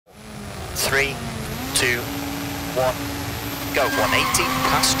3, 2, 1, go 180,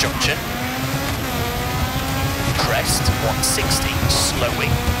 past junction, crest 160,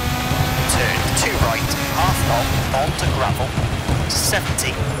 slowing, turn 2 right, half long, onto gravel,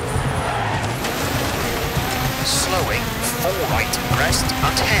 70, slowing, 4 right, crest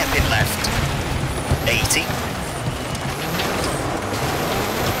and hairpin left, 80,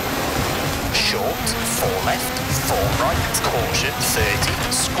 short, 4 left, 4 right, caution,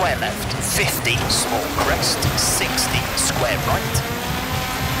 30, square left, 50, small crest, 60, square right,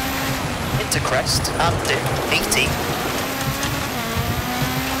 into crest and dip, 80,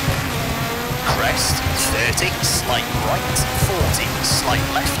 crest, 30, slight right, 40, slight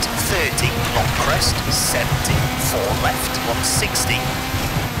left, 30, long crest, 70, 4 left, 160,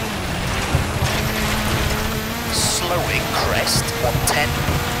 slowing, crest, 110,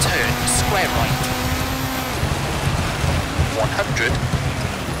 turn, square right, 100,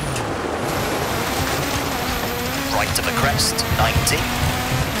 right of a crest, 90,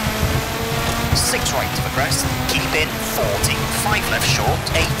 6 right of a crest, keep in, 40, 5 left short,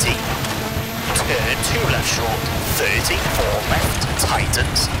 80, turn 2 left short, 30, 4 left,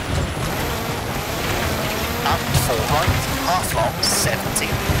 tightens, and 4 right, half long, 70,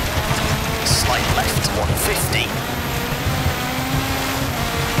 slight left, 150,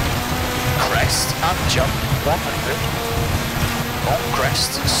 crest and jump, 100, long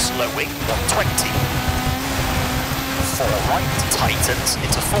crest, slowing, 120, 4 right, tightens,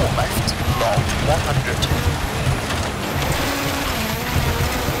 into 4 left, long, 100,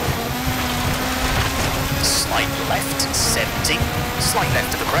 slight left, 70, slight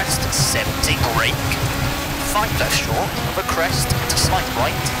left of the crest, 70, brake, 5 left short of a crest, into slight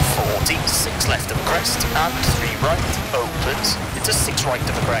right, 40, 6 left of a crest, and 3 right, opens, into 6 right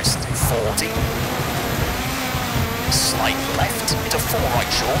of a crest, 40, slight left, into 4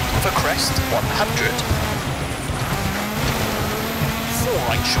 right short of a crest, 100, 4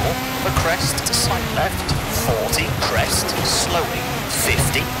 right short of a crest, to slight left, 40, crest, slowing,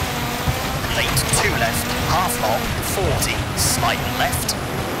 50, late 2 left, half long, 40, slight left,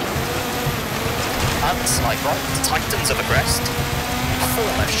 and slight right, tightens of a crest, 4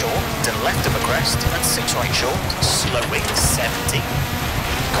 left short, to left of a crest, and 6 right short, slowing, 70,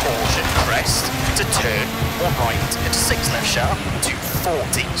 caution, crest, to turn, 1 right, into 6 left sharp, to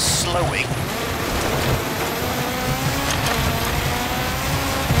 40, slowing,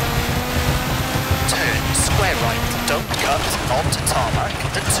 turn, square right, don't cut, onto tarmac,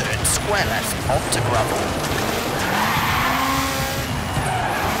 then turn square left, onto gravel,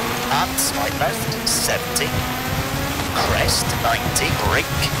 and slide left, 70, crest, 90, brake,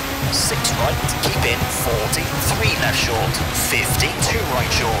 6 right, keep in, 40, 3 left short, 50, 2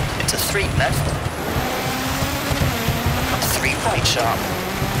 right short, into 3 left, and 3 right sharp,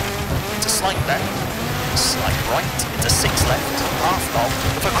 into slight left, slight right, into 6 left, half long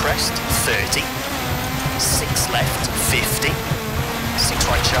of a crest, 30, 6 left, 50, 6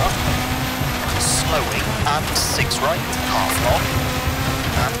 right sharp, slowing, and 6 right, half long,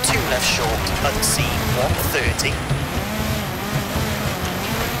 and 2 left short, unseen, 130,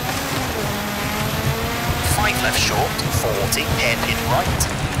 5 left short, 40, hairpin right,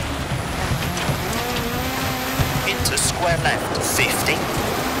 into square left, 50,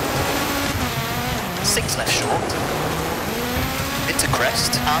 6 left short, into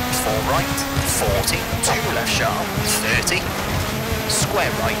crest, and 4 right, 40, 2 left sharp, 30,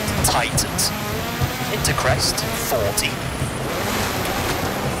 square right, tightens, into crest, 40,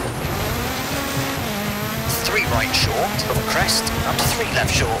 3 right short of a crest, and 3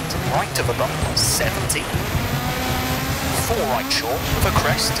 left short, right of a bump, 70, 4 right short of a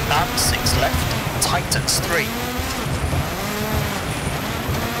crest, and 6 left, tightens 3,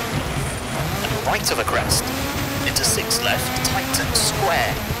 and right of a crest, into 6 left, tightens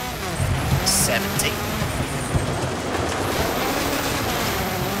square, 70,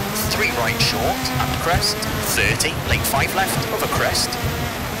 3 right short, and crest, 30, late 5 left of a crest,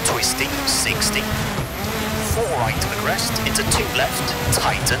 twisting, 60, 4 right to the crest, into 2 left,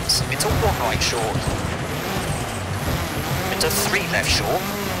 tightens, into 1 right short, into 3 left short,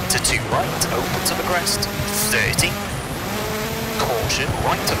 into 2 right, open to the crest, 30, caution,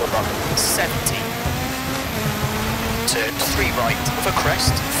 right of a bump, 70, turn 3 right of a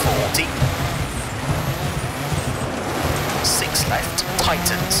crest, 40, 6 left,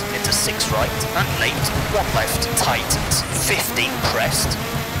 tightens, into 6 right, and late, 1 left, tightens, 50, crest,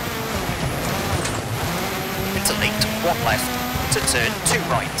 into late, 1 left, to turn 2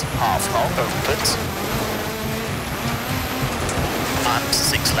 right, half long, opens, and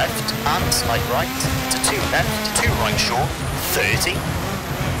 6 left, and slight right, to 2 left, 2 right short, 30,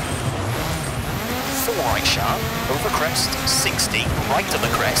 4 right sharp, over crest, 60, right of the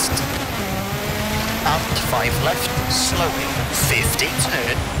crest, and 5 left, slowing, 50,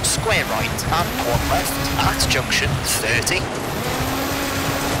 turn, square right, and 1 left, at junction, 30,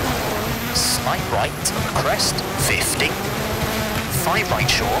 slight right of the crest, 50, 5 right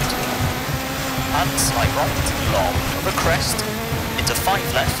short, and slight right, long of the crest, into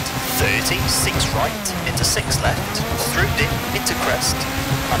 5 left, 30, 6 right, into 6 left, through dip, into crest,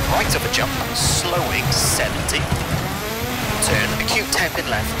 and right of a jump, slowing, 70, turn, acute 10 pin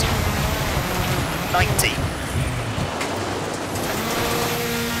left, 90,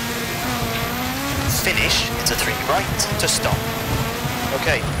 finish, into 3 right, to stop.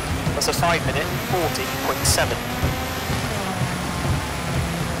 Okay, that's a 5 minute, 40.7.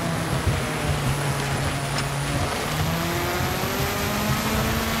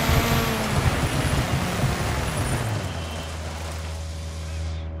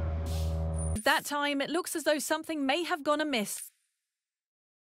 That time, it looks as though something may have gone amiss.